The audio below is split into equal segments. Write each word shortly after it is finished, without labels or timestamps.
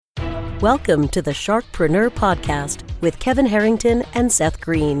Welcome to the Sharkpreneur Podcast with Kevin Harrington and Seth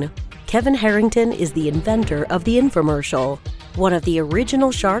Green. Kevin Harrington is the inventor of the infomercial, one of the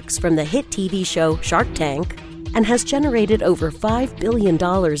original sharks from the hit TV show Shark Tank, and has generated over $5 billion in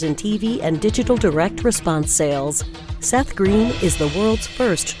TV and digital direct response sales. Seth Green is the world's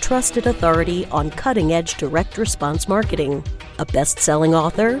first trusted authority on cutting-edge direct response marketing, a best-selling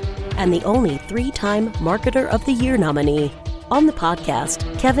author, and the only 3-time Marketer of the Year nominee. On the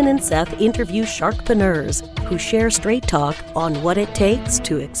podcast, Kevin and Seth interview sharkpreneurs who share straight talk on what it takes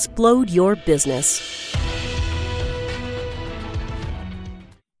to explode your business.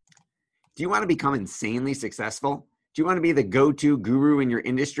 Do you want to become insanely successful? Do you want to be the go-to guru in your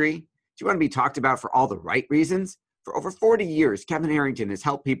industry? Do you want to be talked about for all the right reasons? For over 40 years, Kevin Harrington has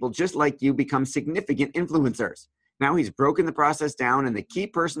helped people just like you become significant influencers. Now he's broken the process down in the Key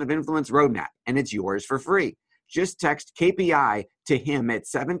Person of Influence Roadmap, and it's yours for free. Just text KPI to him at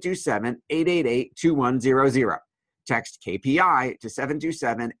 727-888-2100. Text KPI to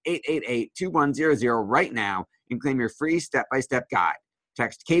 727-888-2100 right now and claim your free step-by-step guide.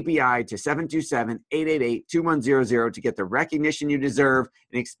 Text KPI to 727-888-2100 to get the recognition you deserve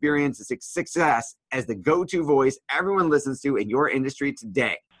and experience the success as the go-to voice everyone listens to in your industry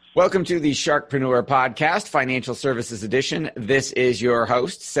today. Welcome to the Sharkpreneur Podcast, Financial Services Edition. This is your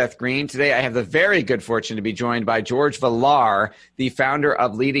host, Seth Green. Today, I have the very good fortune to be joined by George Villar, the founder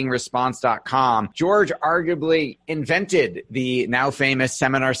of LeadingResponse.com. George arguably invented the now famous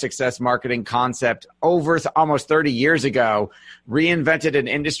seminar success marketing concept over almost 30 years ago, reinvented an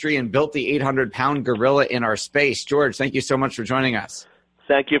industry, and built the 800-pound gorilla in our space. George, thank you so much for joining us.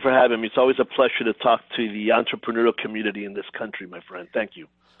 Thank you for having me. It's always a pleasure to talk to the entrepreneurial community in this country, my friend. Thank you.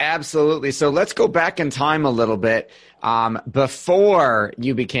 Absolutely. So let's go back in time a little bit. Before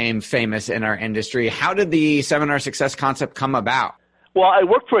you became famous in our industry, how did the seminar success concept come about? Well, I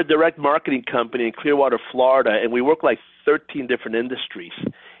worked for a direct marketing company in Clearwater, Florida, and we worked like 13 different industries.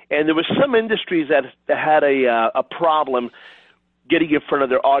 And there were some industries that had a problem getting in front of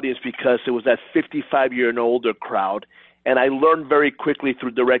their audience because it was that 55-year and older crowd. And I learned very quickly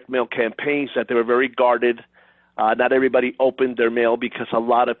through direct mail campaigns that they were very guarded. Not everybody opened their mail because a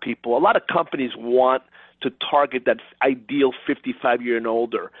lot of companies want to target that ideal 55-year and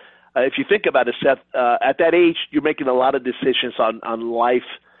older. If you think about it, Seth, at that age, you're making a lot of decisions on life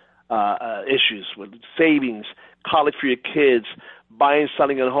issues, with savings, college for your kids, buying,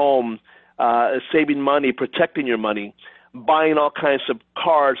 selling a home, saving money, protecting your money, buying all kinds of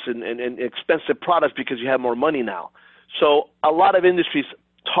cars and expensive products because you have more money now. So a lot of industries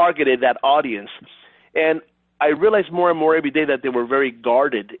targeted that audience. And I realized more and more every day that they were very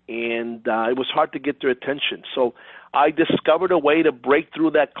guarded, and it was hard to get their attention. So I discovered a way to break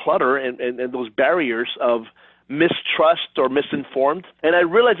through that clutter and those barriers of mistrust or misinformed. And I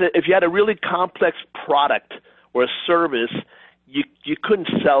realized that if you had a really complex product or a service, you couldn't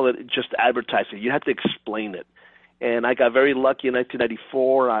sell it, just advertise it. You had to explain it. And I got very lucky in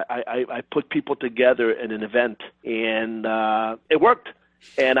 1994. I put people together in an event, and it worked.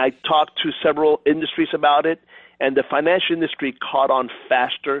 And I talked to several industries about it, and the financial industry caught on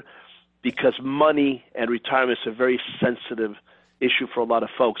faster because money and retirement is a very sensitive issue for a lot of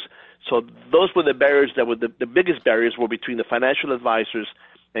folks. So those were the barriers that were the biggest barriers were between the financial advisors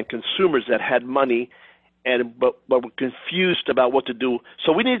and consumers that had money but were confused about what to do.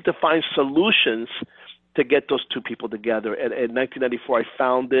 So we needed to find solutions to get those two people together. And in 1994, I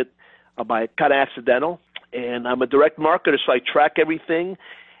found it by kind of accidental. And I'm a direct marketer, so I track everything.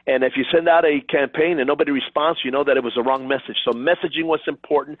 And if you send out a campaign and nobody responds, you know that it was the wrong message. So messaging was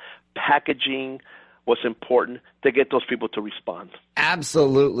important. Packaging was important to get those people to respond.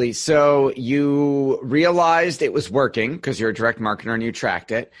 Absolutely. So you realized it was working because you're a direct marketer and you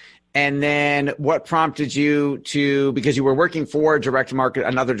tracked it. And then what prompted you to, because you were working for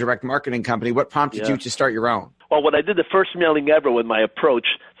another direct marketing company, what prompted you to start your own? Well, when I did the first mailing ever with my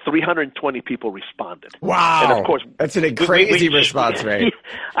approach, 320 people responded. Wow. And of course, that's a crazy response rate.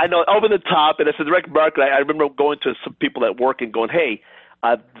 I know, over the top. And as a direct marketer, I remember going to some people at work and going, hey,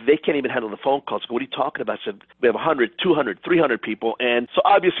 they can't even handle the phone calls. What are you talking about? I said, we have 100, 200, 300 people. And so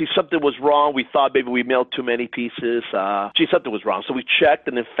obviously something was wrong. We thought maybe we mailed too many pieces. Something was wrong. So we checked,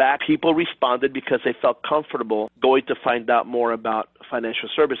 and in fact, people responded because they felt comfortable going to find out more about financial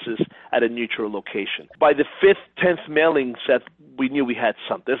services at a neutral location. By the 5th, 10th mailing, Seth, we knew we had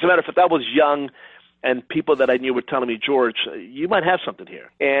something. As a matter of fact, I was young, and people that I knew were telling me, George, you might have something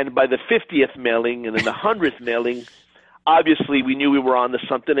here. And by the 50th mailing and then the 100th mailing, obviously we knew we were on to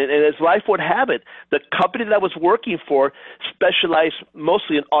something. And as life would have it, the company that I was working for specialized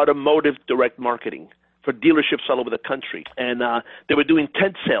mostly in automotive direct marketing. for dealerships all over the country. And they were doing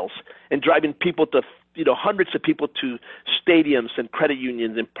tent sales and driving people to, hundreds of people to stadiums and credit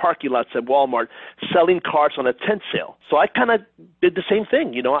unions and parking lots at Walmart, selling cars on a tent sale. So I kind of did the same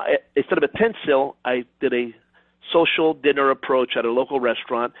thing. Instead of a tent sale, I did a social dinner approach at a local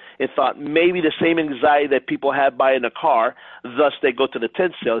restaurant and thought maybe the same anxiety that people have buying a car, thus they go to the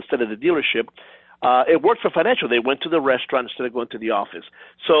tent sale instead of the dealership. It worked for financial. They went to the restaurant instead of going to the office.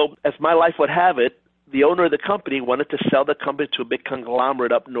 So as my life would have it, the owner of the company wanted to sell the company to a big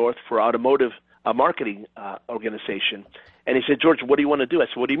conglomerate up north for automotive marketing organization. And he said, George, what do you want to do? I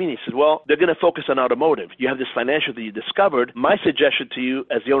said, what do you mean? He said, well, they're going to focus on automotive. You have this financial that you discovered. My suggestion to you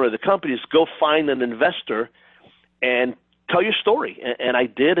as the owner of the company is go find an investor and tell your story. And I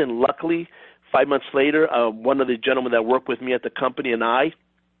did, and luckily, 5 months later, one of the gentlemen that worked with me at the company and I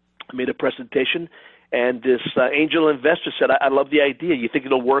made a presentation, and this angel investor said, I love the idea. You think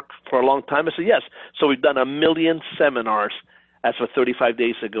it'll work for a long time? I said, yes. So we've done 1 million seminars as of 35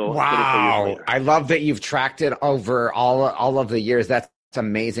 days ago. Wow. I love that you've tracked it over all of the years. That's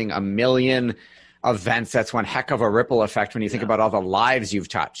amazing. 1 million events. That's one heck of a ripple effect when you think about all the lives you've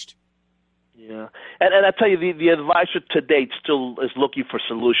touched. Yeah. And I tell you, the advisor to date still is looking for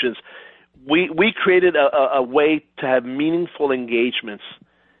solutions. We created a way to have meaningful engagements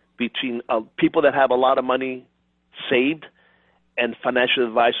between people that have a lot of money saved and financial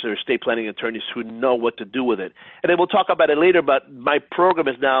advisors, estate planning attorneys who know what to do with it. And then we'll talk about it later, but my program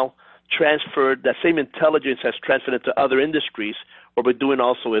is now transferred, that same intelligence has transferred into other industries where we're doing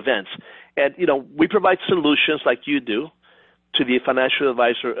also events. And, we provide solutions like you do to the financial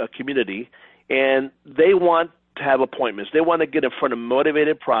advisor community, and they want to have appointments. They want to get in front of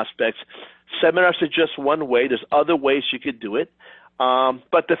motivated prospects. Seminars are just one way. There's other ways you could do it.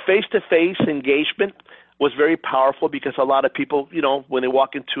 But the face-to-face engagement was very powerful because a lot of people, when they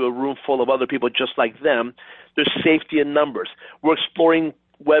walk into a room full of other people just like them, there's safety in numbers. We're exploring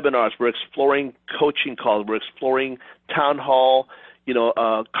webinars. We're exploring coaching calls. We're exploring town hall,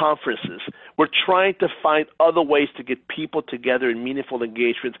 conferences. We're trying to find other ways to get people together in meaningful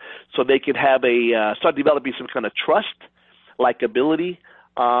engagements so they could have start developing some kind of trust, likability.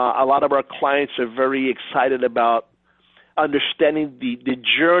 A lot of our clients are very excited about understanding the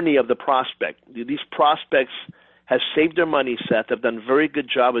journey of the prospect. These prospects have saved their money, Seth, have done a very good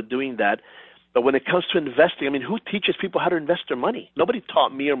job of doing that. But when it comes to investing, who teaches people how to invest their money? Nobody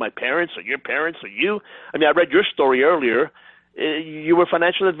taught me or my parents or your parents or you. I read your story earlier. You were a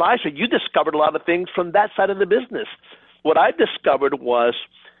financial advisor. You discovered a lot of things from that side of the business. What I discovered was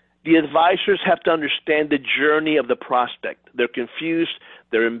the advisors have to understand the journey of the prospect. They're confused.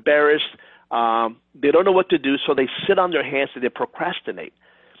 They're embarrassed. They don't know what to do, so they sit on their hands and they procrastinate.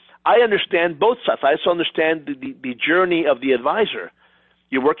 I understand both sides. I also understand the journey of the advisor.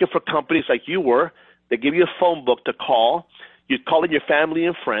 You're working for companies like you were. They give you a phone book to call. You call in your family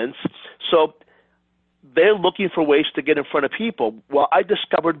and friends. So they're looking for ways to get in front of people. Well, I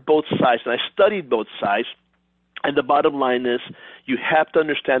discovered both sides, and I studied both sides. And the bottom line is you have to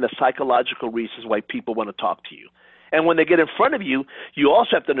understand the psychological reasons why people want to talk to you. And when they get in front of you, you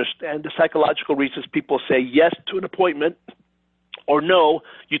also have to understand the psychological reasons people say yes to an appointment or no,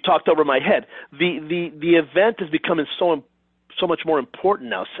 you talked over my head. The event is becoming so much more important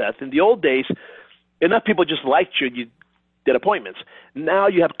now, Seth. In the old days, enough people just liked you, you did appointments. Now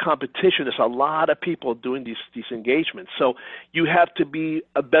you have competition. There's a lot of people doing these engagements. So you have to be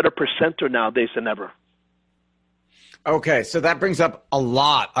a better presenter nowadays than ever. Okay, so that brings up a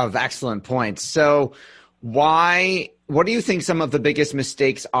lot of excellent points. So what do you think some of the biggest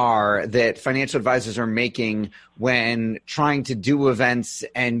mistakes are that financial advisors are making when trying to do events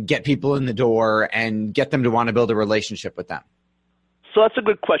and get people in the door and get them to want to build a relationship with them? So that's a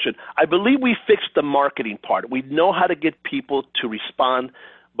good question. I believe we fixed the marketing part. We know how to get people to respond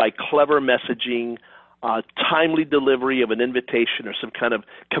by clever messaging, timely delivery of an invitation, or some kind of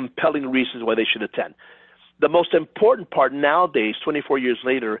compelling reasons why they should attend. The most important part nowadays, 24 years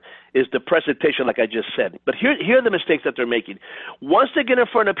later, is the presentation, like I just said. But here are the mistakes that they're making. Once they get in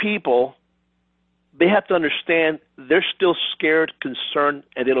front of people, they have to understand they're still scared, concerned,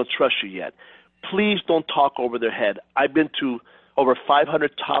 and they don't trust you yet. Please don't talk over their head. I've been to over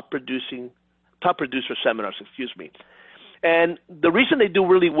 500 top producer seminars, And the reason they do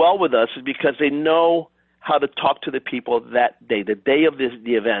really well with us is because they know how to talk to the people that day, the day of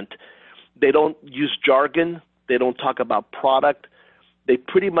the event. They don't use jargon. They don't talk about product. They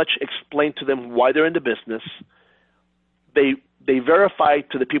pretty much explain to them why they're in the business. They verify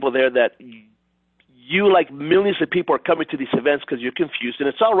to the people there that you, like millions of people, are coming to these events because you're confused, and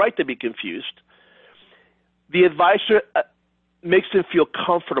it's all right to be confused. The advisor makes them feel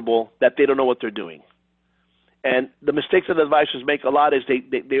comfortable that they don't know what they're doing. And the mistakes that advisors make a lot is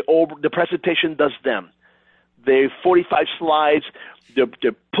the presentation does them. They're 45 slides,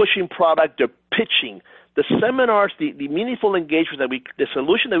 they're pushing product, they're pitching. The seminars, the meaningful engagement the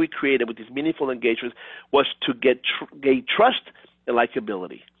solution that we created with these meaningful engagements was to gain trust and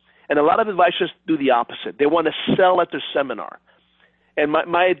likability. And a lot of advisors do the opposite. They want to sell at their seminar. And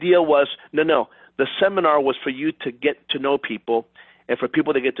my idea was, no, the seminar was for you to get to know people and for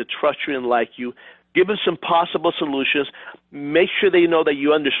people to get to trust you and like you. Give them some possible solutions. Make sure they know that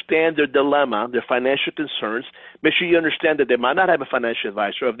you understand their dilemma, their financial concerns. Make sure you understand that they might not have a financial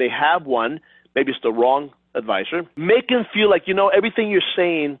advisor. If they have one, maybe it's the wrong advisor. Make them feel like, everything you're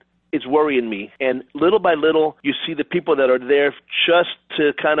saying is worrying me. And little by little, you see the people that are there just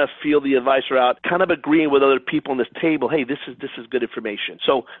to kind of feel the advisor out, kind of agreeing with other people on this table. Hey, this is good information.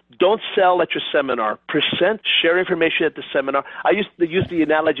 So don't sell at your seminar. Present, share information at the seminar. I used to use the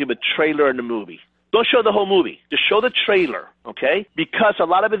analogy of a trailer in a movie. Don't show the whole movie. Just show the trailer, okay? Because a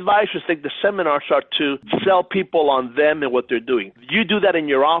lot of advisors think the seminars are to sell people on them and what they're doing. You do that in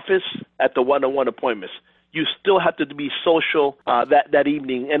your office at the one-on-one appointments. You still have to be social that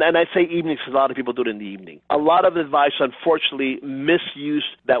evening. And I say evenings because a lot of people do it in the evening. A lot of advisors, unfortunately, misuse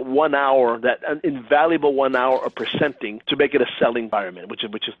that 1 hour, that invaluable 1 hour of presenting to make it a selling environment, which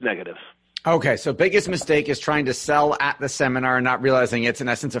is negative. Okay, so biggest mistake is trying to sell at the seminar and not realizing it's in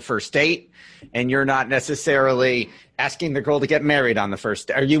essence a first date, and you're not necessarily asking the girl to get married on the first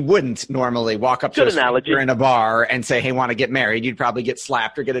day. Or you wouldn't normally walk up to a stranger in a bar and say, hey, want to get married? You'd probably get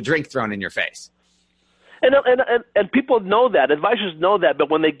slapped or get a drink thrown in your face. And people know that. Advisors know that, but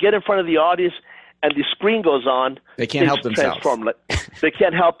when they get in front of the audience and the screen goes on, they can't help themselves. They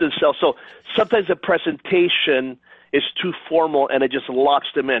can't help themselves. So sometimes the presentation is too formal and it just locks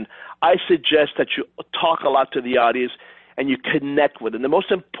them in. I suggest that you talk a lot to the audience and you connect with them. The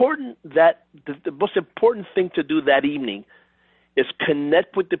most important thing to do that evening is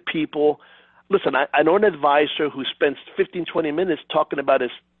connect with the people. Listen, I know an advisor who spends 15, 20 minutes talking about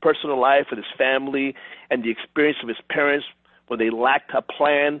his personal life and his family and the experience of his parents when they lacked a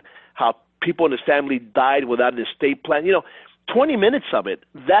plan, how people in his family died without an estate plan. 20 minutes of it.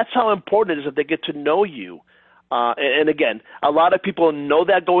 That's how important it is that they get to know you. And again, a lot of people know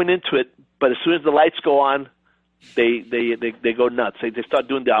that going into it, but as soon as the lights go on, they go nuts. They start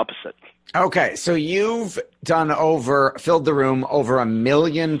doing the opposite. Okay, so you've filled the room over 1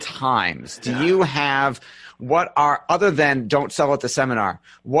 million times. Do you have, other than don't sell at the seminar,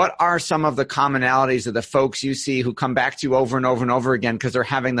 what are some of the commonalities of the folks you see who come back to you over and over and over again because they're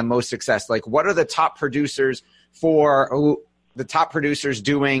having the most success? Like, what are the top producers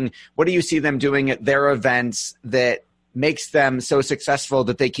doing? What do you see them doing at their events that makes them so successful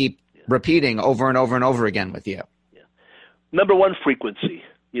that they keep repeating over and over and over again with you? Yeah. Number one, frequency.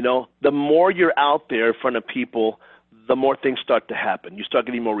 The more you're out there in front of people, the more things start to happen. You start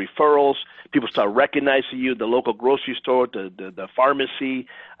getting more referrals. People start recognizing you, the local grocery store, the pharmacy,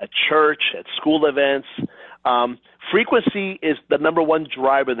 a church, at school events. Frequency is the number one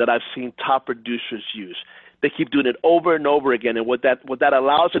driver that I've seen top producers use. They keep doing it over and over again, and what that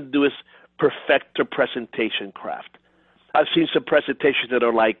allows them to do is perfect their presentation craft. I've seen some presentations that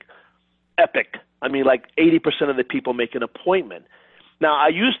are like epic. I mean, like 80% of the people make an appointment. Now, I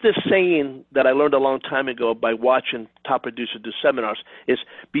use this saying that I learned a long time ago by watching top producers do seminars, is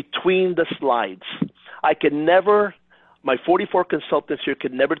between the slides. My 44 consultants here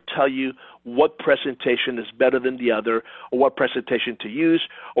could never tell you what presentation is better than the other or what presentation to use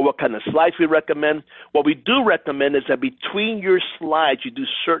or what kind of slides we recommend. What we do recommend is that between your slides, you do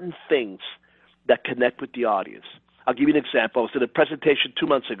certain things that connect with the audience. I'll give you an example. I was at a presentation 2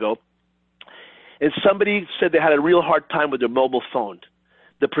 months ago, and somebody said they had a real hard time with their mobile phone.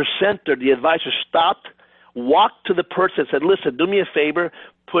 The presenter, the advisor, stopped, walked to the person and said, listen, do me a favor,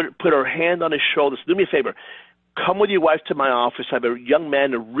 put her hand on his shoulders. Do me a favor. Come with your wife to my office. I have a young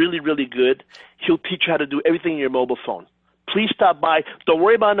man, really, really good. He'll teach you how to do everything in your mobile phone. Please stop by. Don't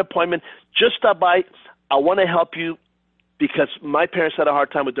worry about an appointment. Just stop by. I want to help you because my parents had a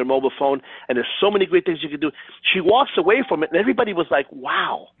hard time with their mobile phone, and there's so many great things you can do. She walks away from it, and everybody was like,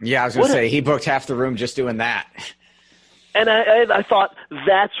 wow. Yeah, I was going to say, he booked half the room just doing that. And I thought,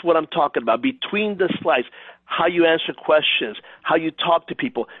 that's what I'm talking about, between the slides, how you answer questions, how you talk to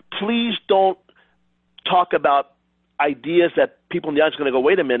people. Please don't talk about ideas that people in the audience are going to go,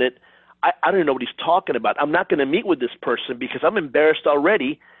 wait a minute, I don't even know what he's talking about. I'm not going to meet with this person because I'm embarrassed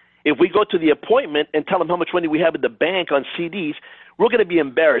already. If we go to the appointment and tell them how much money we have in the bank on CDs, we're going to be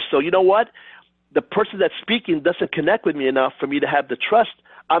embarrassed. So you know what? The person that's speaking doesn't connect with me enough for me to have the trust.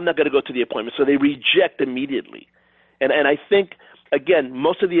 I'm not going to go to the appointment. So they reject immediately. And I think again,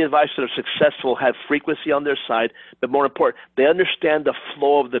 most of the advisors that are successful have frequency on their side, but more important, they understand the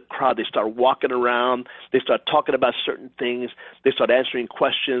flow of the crowd. They start walking around. They start talking about certain things. They start answering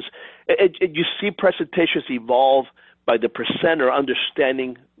questions. You see presentations evolve by the presenter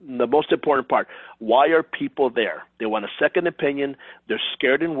understanding the most important part. Why are people there? They want a second opinion. They're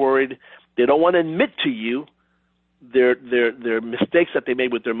scared and worried. They don't want to admit to you their mistakes that they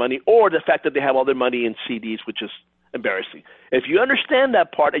made with their money, or the fact that they have all their money in CDs, which is embarrassing. If you understand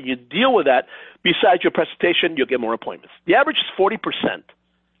that part and you deal with that, besides your presentation, you'll get more appointments. The average is 40%.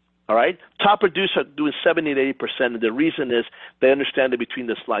 All right? Top producers are doing 70 to 80%, and the reason is they understand the between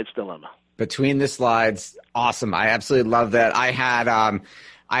the slides dilemma. Between the slides, awesome. I absolutely love that. I had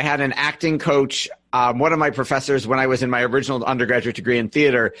an acting coach. One of my professors, when I was in my original undergraduate degree in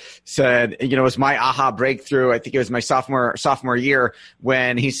theater, said, it was my aha breakthrough. I think it was my sophomore year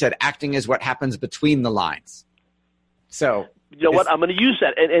when he said, acting is what happens between the lines. So, you know what? I'm going to use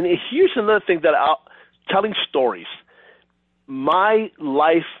that. And here's another thing that telling stories. My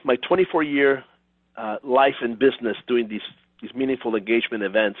life, my 24-year life in business doing these meaningful engagement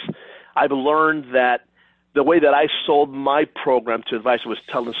events, I've learned that the way that I sold my program to advisors was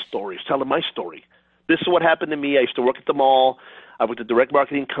telling stories, telling my story. This is what happened to me. I used to work at the mall. I worked at a direct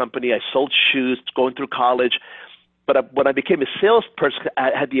marketing company. I sold shoes going through college. But when I became a salesperson,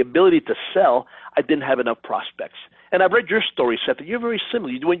 I had the ability to sell. I didn't have enough prospects. And I've read your story, Seth, that you're very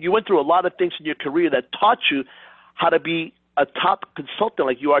similar. You went through a lot of things in your career that taught you how to be a top consultant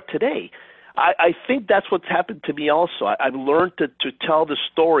like you are today. I think that's what's happened to me also. I've learned to tell the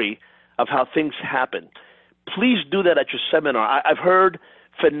story of how things happen. Please do that at your seminar. I've heard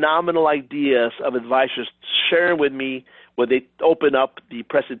phenomenal ideas of advisors sharing with me when they open up the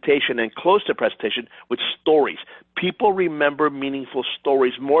presentation and close the presentation with stories. People remember meaningful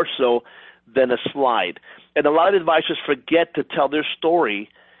stories more so than a slide. And a lot of advisors forget to tell their story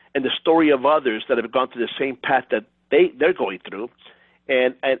and the story of others that have gone through the same path that they're going through.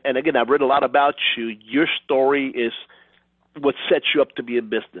 And again, I've read a lot about you. Your story is what sets you up to be in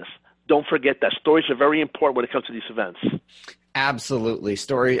business. Don't forget that. Stories are very important when it comes to these events. Absolutely.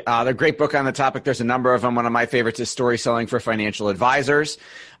 Story. The great book on the topic. There's a number of them. One of my favorites is Story Selling for Financial Advisors.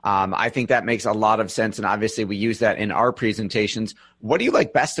 I think that makes a lot of sense. And obviously we use that in our presentations. What do you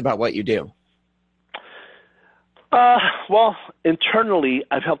like best about what you do? Well, internally,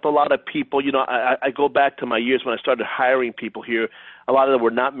 I've helped a lot of people. I go back to my years when I started hiring people here. A lot of them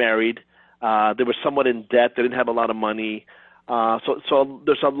were not married. They were somewhat in debt. They didn't have a lot of money. So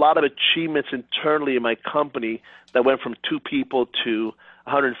there's a lot of achievements internally in my company that went from 2 people to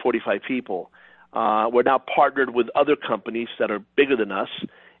 145 people. We're now partnered with other companies that are bigger than us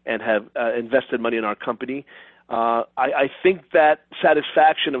and have invested money in our company. I think that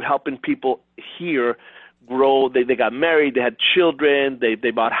satisfaction of helping people here grow, they got married, they had children,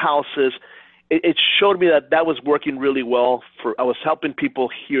 they bought houses. It showed me that was working really well. I was helping people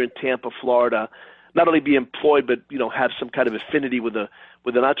here in Tampa, Florida, not only be employed, but have some kind of affinity with an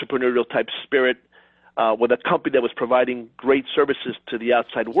entrepreneurial type spirit, with a company that was providing great services to the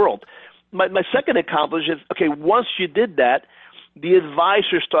outside world. My second accomplishment is, once you did that, the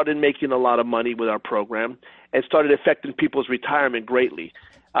advisors started making a lot of money with our program and started affecting people's retirement greatly.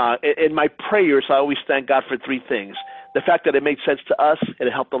 In my prayers, I always thank God for 3 things. The fact that it made sense to us, and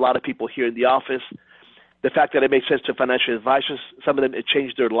it helped a lot of people here in the office. The fact that it made sense to financial advisors. Some of them, it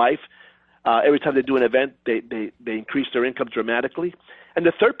changed their life. Every time they do an event, they increase their income dramatically. And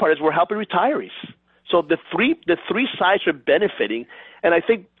the third part is we're helping retirees. So the three sides are benefiting, and I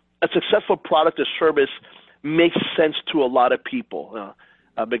think a successful product or service makes sense to a lot of people.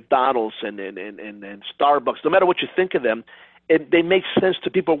 McDonald's and Starbucks, no matter what you think of them, they make sense to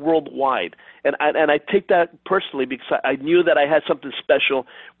people worldwide. And I take that personally because I knew that I had something special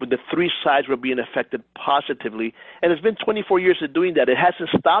when the 3 sides were being affected positively. And it's been 24 years of doing that. It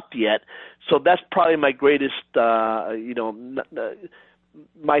hasn't stopped yet. So that's probably my greatest,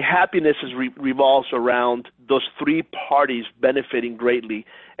 my happiness revolves around those 3 parties benefiting greatly.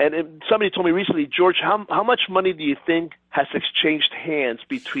 And somebody told me recently, George, how much money do you think has exchanged hands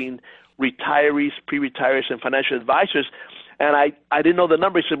between retirees, pre-retirees, and financial advisors? And I didn't know the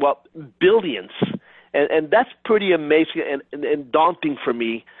number. He said, well, billions. And that's pretty amazing and daunting for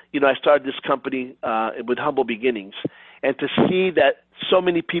me. I started this company with humble beginnings. And to see that so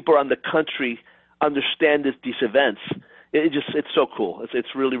many people around the country understand these events, it's so cool.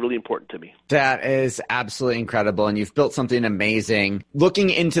 It's really, really important to me. That is absolutely incredible. And you've built something amazing.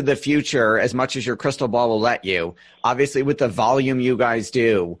 Looking into the future, as much as your crystal ball will let you, obviously with the volume you guys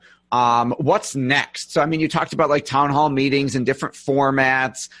do, what's next? So, you talked about like town hall meetings and different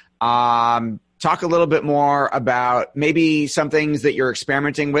formats. talk a little bit more about maybe some things that you're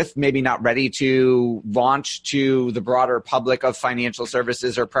experimenting with, maybe not ready to launch to the broader public of financial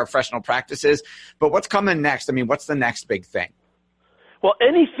services or professional practices, but what's coming next? I mean, what's the next big thing? Well,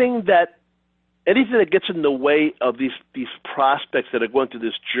 anything that gets in the way of these prospects that are going through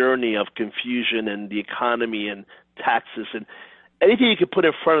this journey of confusion and the economy and taxes, and anything you can put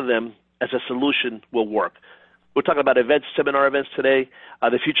in front of them as a solution will work. We're talking about seminar events today.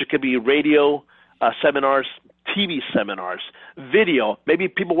 The future could be radio seminars, TV seminars, video. Maybe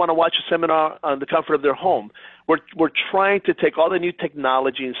people want to watch a seminar on the comfort of their home. We're trying to take all the new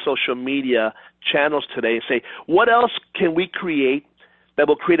technology and social media channels today and say, what else can we create that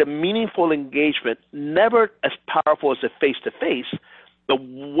will create a meaningful engagement, never as powerful as a face-to-face, but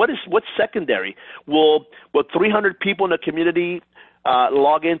what's secondary? Will 300 people in the community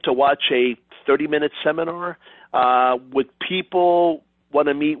log in to watch a 30-minute seminar? Would people want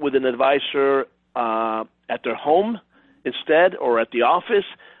to meet with an advisor at their home instead, or at the office?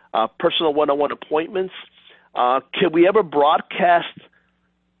 Personal one-on-one appointments? Can we ever broadcast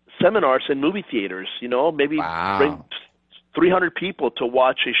seminars in movie theaters? Maybe bring 300 people to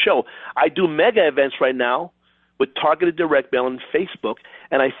watch a show. I do mega events right now with targeted direct mail and Facebook,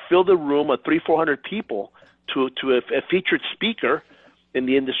 and I fill the room of 300-400 people to a featured speaker in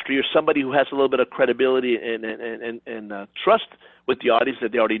the industry, or somebody who has a little bit of credibility and trust with the audience,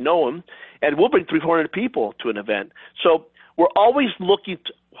 that they already know him, and we'll bring 300-400 people to an event. So we're always looking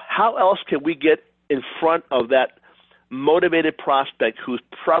to how else can we get in front of that motivated prospect who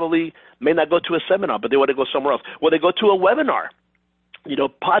probably may not go to a seminar, but they want to go somewhere else. Well, they go to a webinar,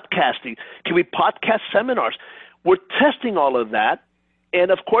 podcasting. Can we podcast seminars? We're testing all of that.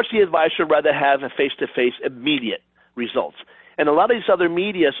 And of course, the advisor would rather have a face-to-face immediate results. And a lot of these other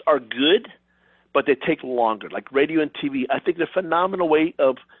medias are good, but they take longer, like radio and TV. I think they're a phenomenal way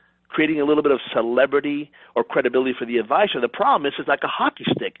of creating a little bit of celebrity or credibility for the advisor. The problem is it's like a hockey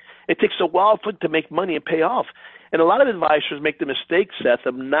stick. It takes a while for it to make money and pay off. And a lot of advisors make the mistake, Seth,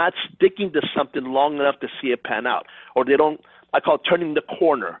 of not sticking to something long enough to see it pan out. Or they don't, I call it turning the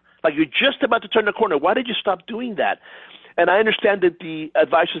corner. Like you're just about to turn the corner. Why did you stop doing that? And I understand that the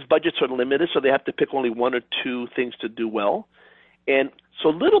advisor's budgets are limited, so they have to pick only one or two things to do well. And so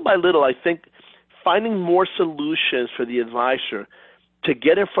little by little, I think finding more solutions for the advisor to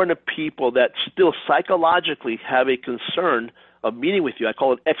get in front of people that still psychologically have a concern of meeting with you. I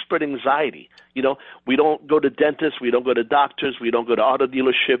call it expert anxiety. We don't go to dentists, we don't go to doctors, we don't go to auto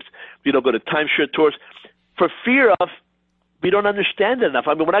dealerships, we don't go to timeshare tours for fear of we don't understand it enough.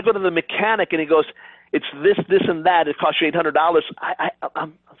 I mean, when I go to the mechanic and he goes, it's this, and that, it costs you $800, I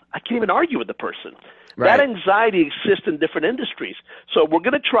can't even argue with the person. Right. That anxiety exists in different industries. So we're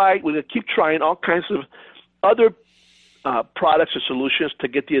going to keep trying all kinds of other products or solutions to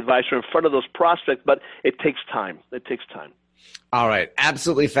get the advisor in front of those prospects, but it takes time. All right.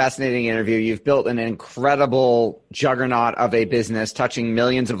 Absolutely fascinating interview. You've built an incredible juggernaut of a business touching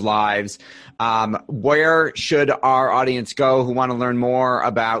millions of lives. Where should our audience go who want to learn more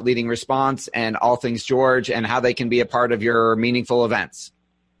about Leading Response and all things George and how they can be a part of your meaningful events?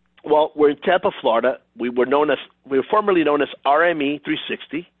 Well, we're in Tampa, Florida. We were formerly known as RME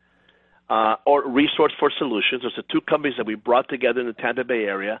 360 or Resource for Solutions. Those are two companies that we brought together in the Tampa Bay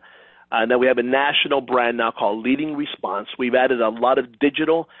area. And then we have a national brand now called Leading Response. We've added a lot of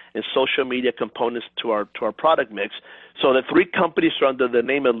digital and social media components to our product mix. So the three companies are under the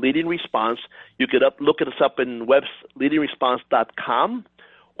name of Leading Response. You could look us up in leadingresponse.com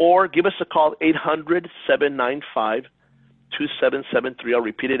or give us a call, 800-795-2773. I'll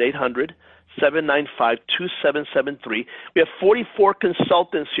repeat it, 800-795-2773. We have 44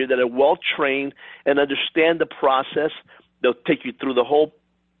 consultants here that are well-trained and understand the process. They'll take you through the whole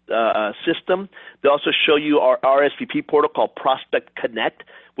system. They also show you our RSVP portal called Prospect Connect,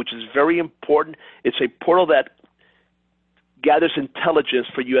 which is very important. It's a portal that gathers intelligence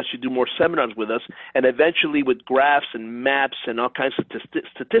for you as you do more seminars with us, and eventually with graphs and maps and all kinds of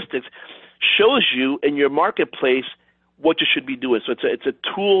statistics, shows you in your marketplace what you should be doing. So it's a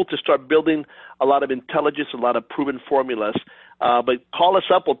tool to start building a lot of intelligence, a lot of proven formulas. But call us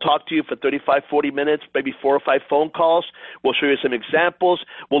up. We'll talk to you for 35, 40 minutes, maybe 4 or 5 phone calls. We'll show you some examples.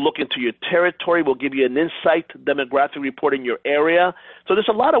 We'll look into your territory. We'll give you an insight demographic report in your area. So there's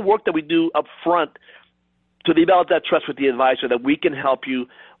a lot of work that we do up front to develop that trust with the advisor that we can help you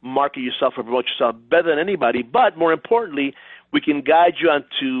market yourself or promote yourself better than anybody. But more importantly, we can guide you on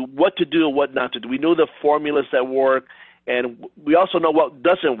to what to do and what not to do. We know the formulas that work, And we also know what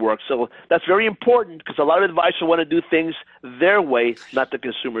doesn't work. So that's very important because a lot of advisors want to do things their way, not the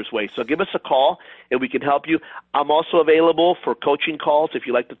consumer's way. So give us a call and we can help you. I'm also available for coaching calls if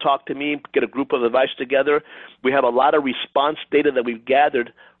you'd like to talk to me, get a group of advisors together. We have a lot of response data that we've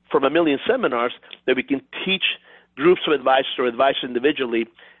gathered from 1 million seminars that we can teach groups of advisors or advisors individually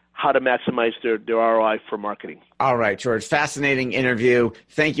how to maximize their ROI for marketing. All right, George, fascinating interview.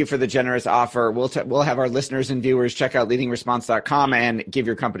 Thank you for the generous offer. We'll have our listeners and viewers check out leadingresponse.com and give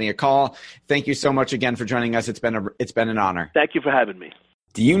your company a call. Thank you so much again for joining us. It's been an honor. Thank you for having me.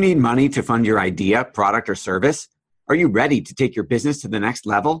 Do you need money to fund your idea, product, or service? Are you ready to take your business to the next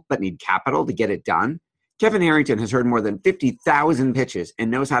level but need capital to get it done? Kevin Harrington has heard more than 50,000 pitches and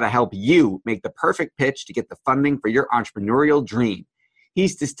knows how to help you make the perfect pitch to get the funding for your entrepreneurial dream.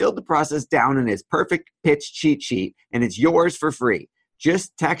 He's distilled the process down in his perfect pitch cheat sheet, and it's yours for free.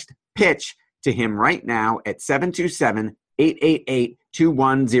 Just text PITCH to him right now at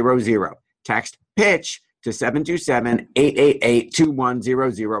 727-888-2100. Text PITCH to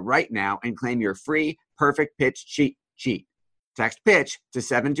 727-888-2100 right now and claim your free perfect pitch cheat sheet. Text PITCH to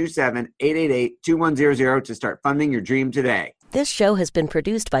 727-888-2100 to start funding your dream today. This show has been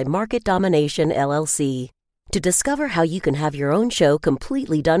produced by Market Domination, LLC. To discover how you can have your own show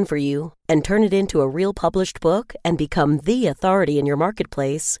completely done for you and turn it into a real published book and become the authority in your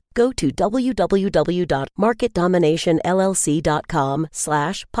marketplace, go to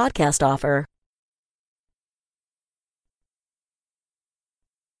www.marketdominationllc.com/podcast offer.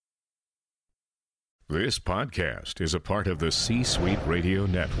 This podcast is a part of the C-Suite Radio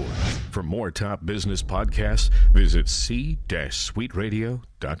Network. For more top business podcasts, visit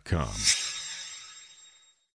c-suiteradio.com.